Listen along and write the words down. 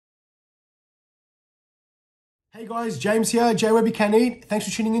Hey guys, James here, can.eat. Thanks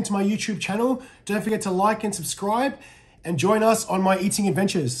for tuning into my YouTube channel. Don't forget to like and subscribe and join us on my eating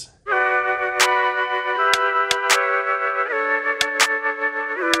adventures.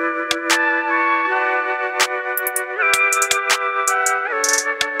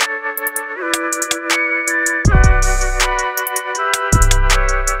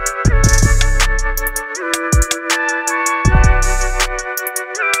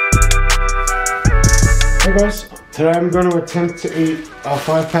 Hey guys, today I'm going to attempt to eat a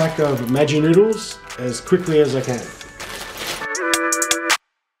 5-pack of Maggi Noodles as quickly as I can.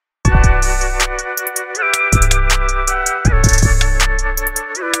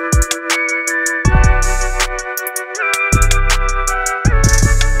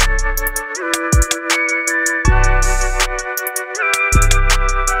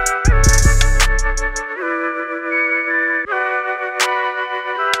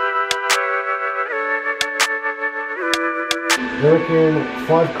 I reckon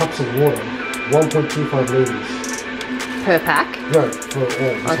 5 cups of water, 1.25 litres. Per pack? No, for all,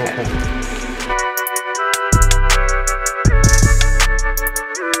 this whole pack.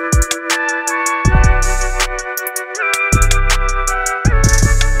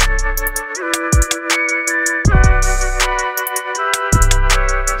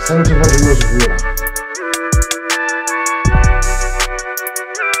 $1,700 of water.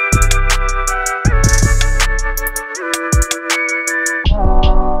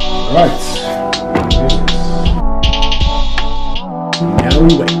 Right, now we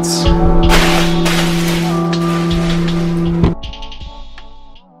wait.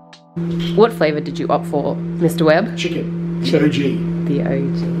 What flavour did you opt for, Mr. Webb? Chicken, the OG. The OG.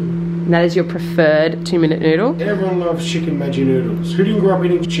 And that is your preferred 2-minute noodle? Everyone loves chicken Maggi Noodles. Who didn't grow up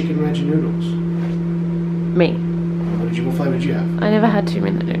eating chicken Maggi Noodles? Me. What flavour did you have? I never had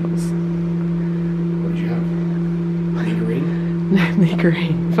 2-minute noodles. What did you have? Green? No, they're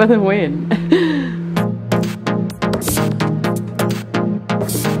green. For the win.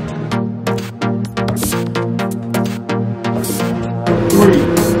 3,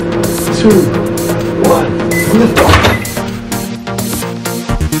 2, 1, lift off!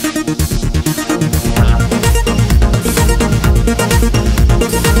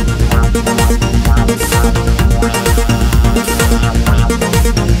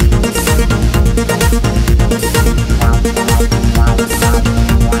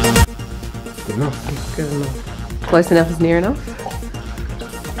 Good enough. Good enough. Close enough is near enough?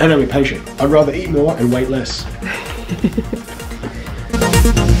 And I'm impatient. I'd rather eat more and wait less.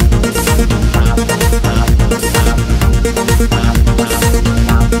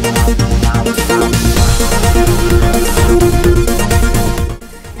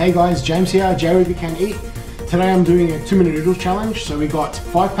 Hey guys, James here, can.eat. Today I'm doing a 2-minute noodles challenge. So we got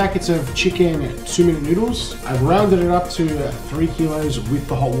 5 packets of chicken 2-minute noodles. I've rounded it up to 3 kilos with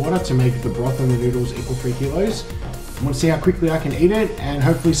the hot water to make the broth and the noodles equal 3 kilos. I want to see how quickly I can eat it, and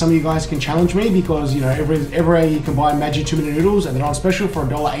hopefully some of you guys can challenge me because, you know, everywhere you can buy Maggi 2-minute noodles and they're on special for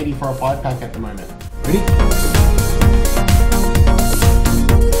 $1.80 for a 5-pack at the moment. Ready?